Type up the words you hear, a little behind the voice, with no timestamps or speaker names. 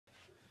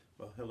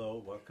Well,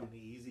 hello, welcome to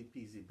Easy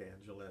Peasy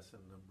Banjo lesson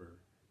number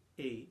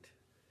 8,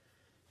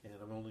 and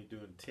I'm only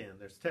doing 10.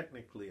 There's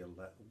technically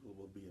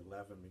will be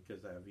 11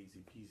 because I have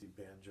Easy Peasy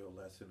Banjo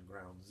lesson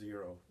ground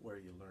 0 where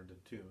you learn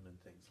to tune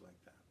and things like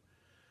that.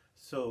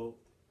 So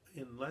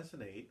in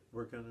lesson 8,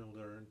 we're going to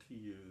learn to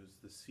use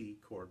the C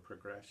chord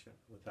progression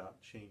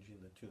without changing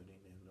the tuning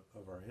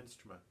of our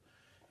instrument.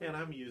 And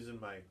I'm using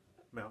my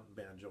mountain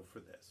banjo for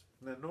this.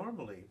 Now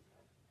normally,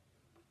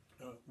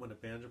 when a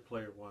banjo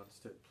player wants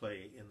to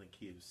play in the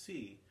key of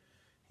C,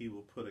 he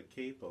will put a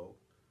capo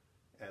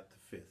at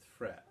the 5th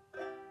fret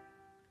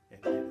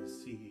and get a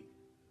C,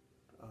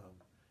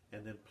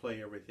 and then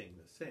play everything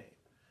the same,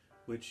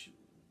 which,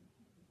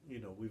 you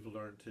know, we've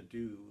learned to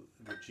do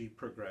the G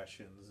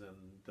progressions and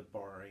the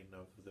barring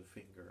of the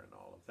finger and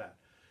all of that.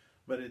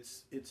 But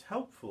it's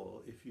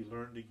helpful if you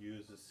learn to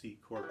use a C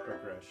chord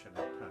progression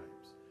at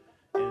times.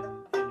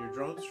 And your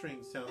drone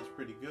string sounds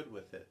pretty good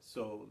with it,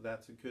 so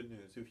that's a good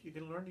news. If you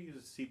can learn to use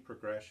a C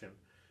progression,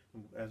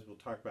 as we'll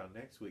talk about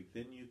next week,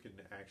 then you can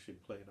actually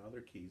play in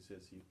other keys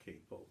as you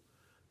capo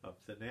up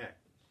the neck,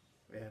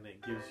 and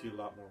it gives you a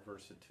lot more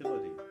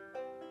versatility.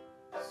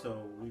 So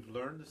we've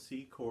learned the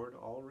C chord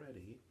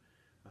already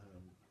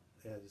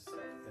as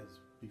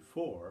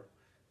before,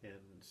 and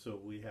so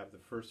we have the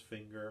first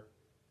finger,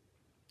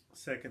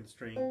 2nd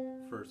string,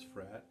 1st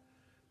fret,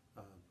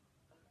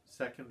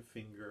 2nd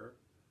finger,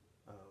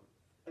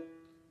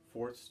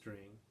 4th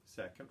string,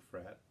 2nd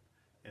fret,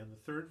 and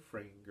the 3rd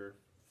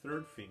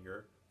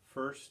finger,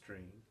 1st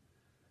string,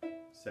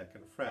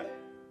 2nd fret.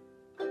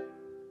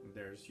 And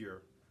there's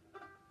your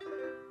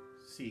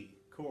C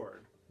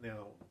chord.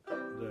 Now,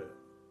 the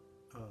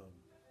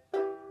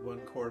one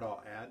chord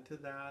I'll add to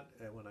that,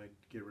 and when I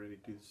get ready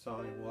to do the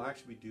song, and we'll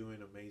actually be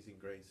doing Amazing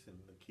Grace in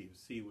the key of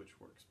C, which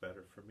works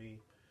better for me.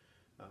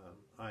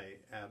 I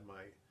add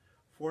my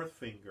 4th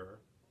finger,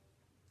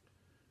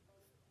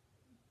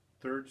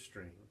 3rd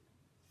string,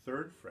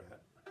 3rd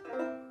fret,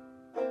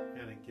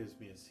 and it gives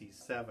me a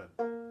C7.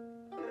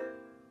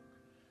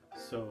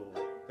 So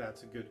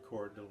that's a good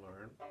chord to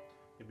learn,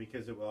 and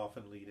because it will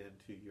often lead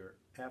into your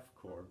F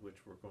chord, which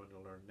we're going to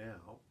learn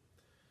now,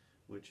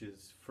 which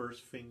is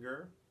 1st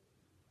finger,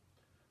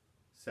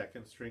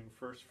 2nd string,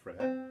 1st fret,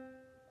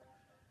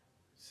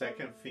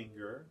 2nd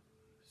finger,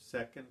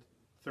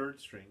 3rd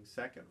string,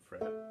 2nd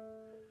fret,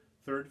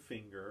 3rd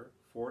finger,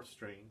 4th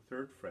string,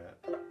 3rd fret,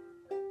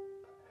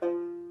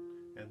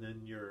 and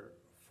then your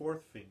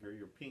 4th finger,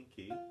 your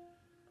pinky,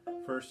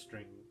 1st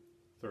string,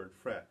 3rd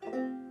fret.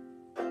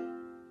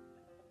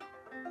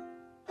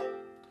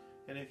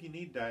 And if you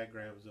need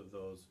diagrams of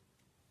those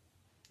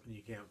and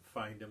you can't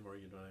find them, or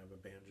you don't have a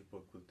banjo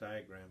book with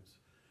diagrams,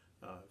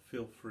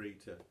 feel free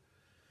to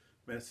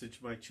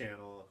message my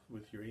channel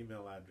with your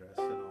email address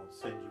and I'll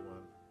send you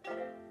one.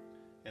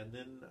 And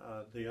then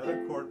the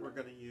other chord we're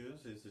going to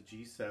use is the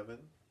G7.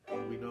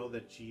 And we know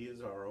that G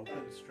is our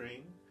open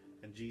string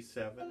and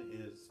G7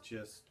 is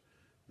just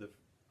the,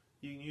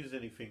 you can use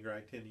any finger.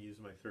 I tend to use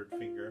my 3rd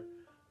finger,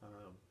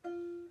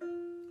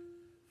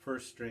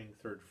 1st string,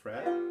 3rd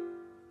fret,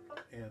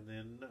 and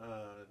then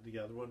the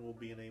other one will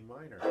be an A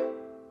minor,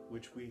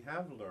 which we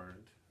have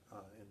learned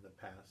in the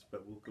past,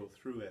 but we'll go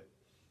through it.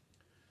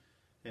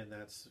 And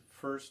that's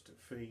 1st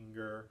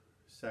finger,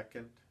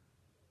 2nd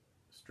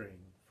string,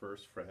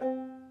 1st fret,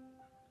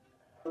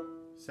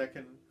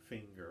 2nd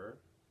finger,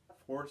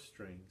 4th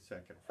string,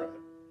 2nd fret,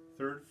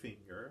 3rd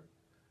finger,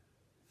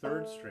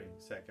 3rd string,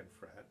 2nd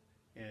fret,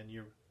 and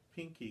your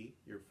pinky,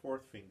 your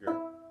 4th finger,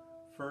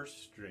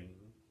 1st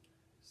string,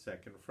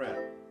 2nd fret.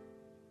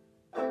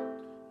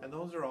 And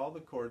those are all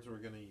the chords we're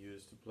going to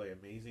use to play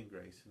Amazing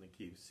Grace in the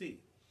key of C.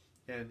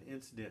 And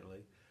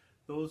incidentally,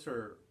 those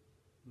are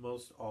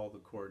most all the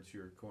chords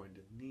you're going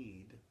to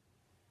need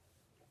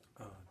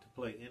to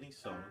play any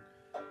song.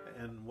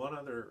 And one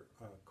other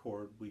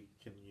chord we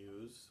can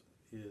use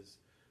is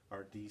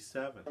our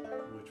D7,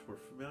 which we're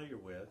familiar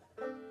with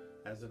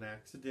as an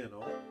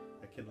accidental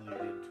that can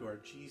lead into our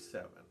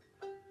G7.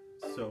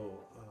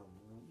 So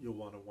you'll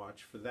want to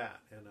watch for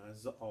that. And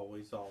as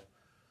always,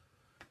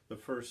 the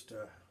first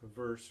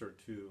verse or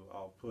two,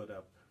 I'll put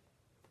up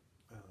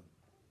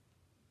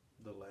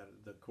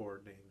the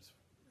chord names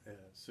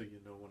so you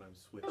know when I'm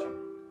switching.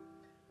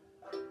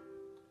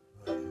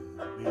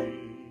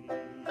 Amazing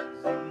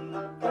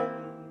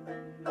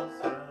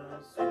grace,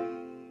 how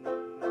sweet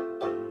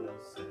the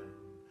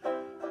sound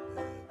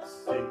that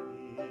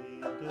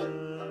saved a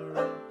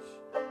wretch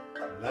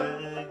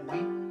like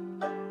me.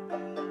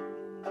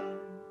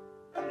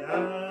 I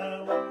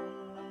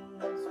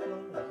once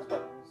was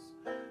lost,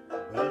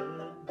 but now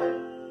I'm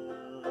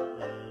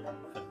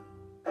found.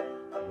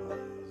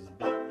 Was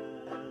blind,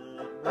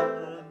 but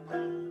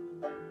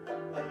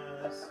now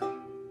I see.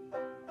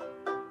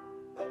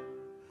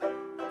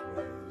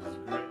 'Twas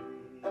grace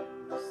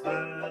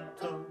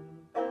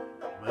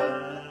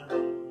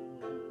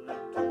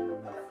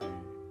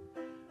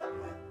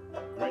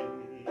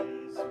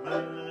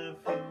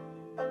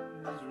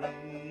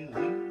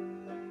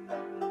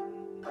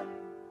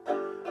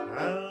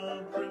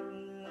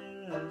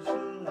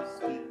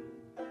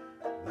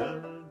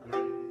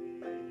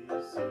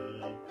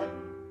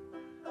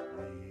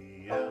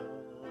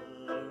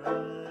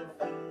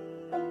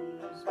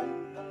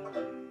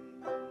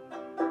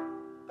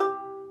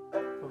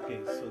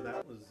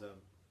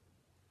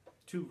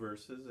 2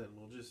 verses, and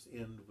we'll just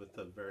end with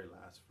the very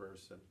last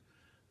verse, and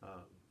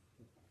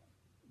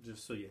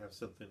just so you have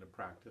something to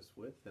practice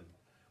with. And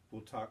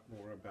we'll talk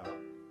more about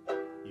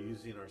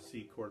using our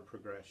C chord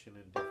progression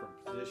in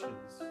different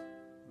positions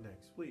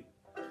next week.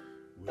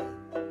 When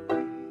we've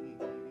been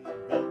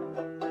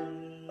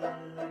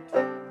there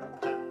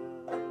 10,000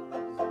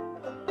 years,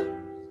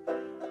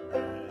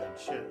 red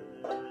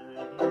shining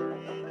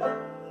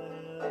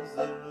as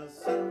the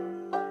sun,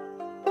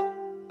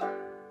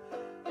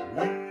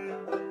 we'll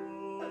know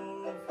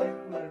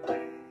fewer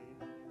days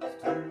to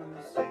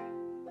sing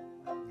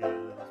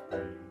God's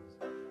praise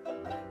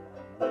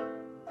than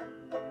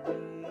when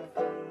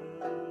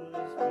we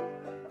first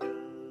begun.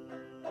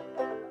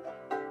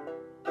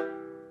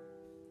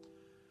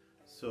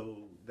 So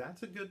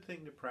that's a good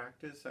thing to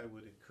practice. I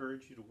would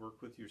encourage you to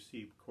work with your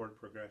C chord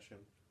progression.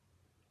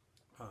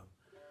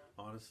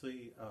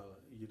 Honestly,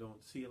 you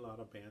don't see a lot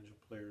of banjo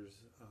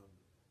players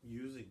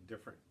using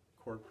different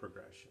chord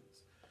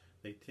progressions.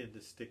 They tend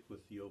to stick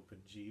with the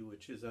open G,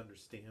 which is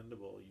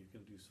understandable. You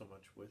can do so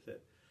much with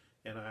it,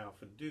 and I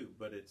often do.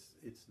 But it's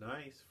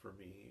nice for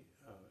me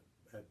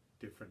at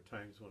different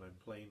times when I'm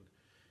playing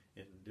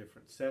in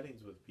different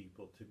settings with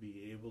people to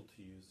be able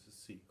to use the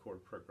C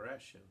chord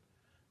progression.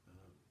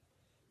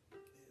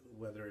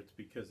 Whether it's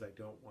because I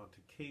don't want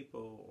to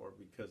capo or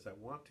because I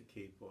want to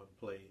capo and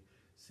play,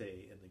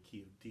 say, in the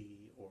key of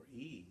D or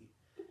E,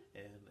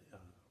 and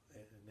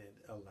it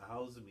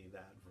allows me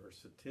that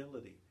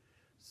versatility.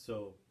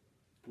 So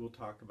we'll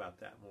talk about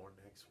that more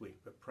next week.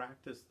 But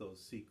practice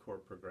those C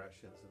chord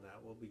progressions, and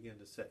that will begin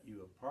to set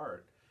you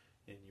apart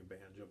in your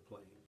banjo playing.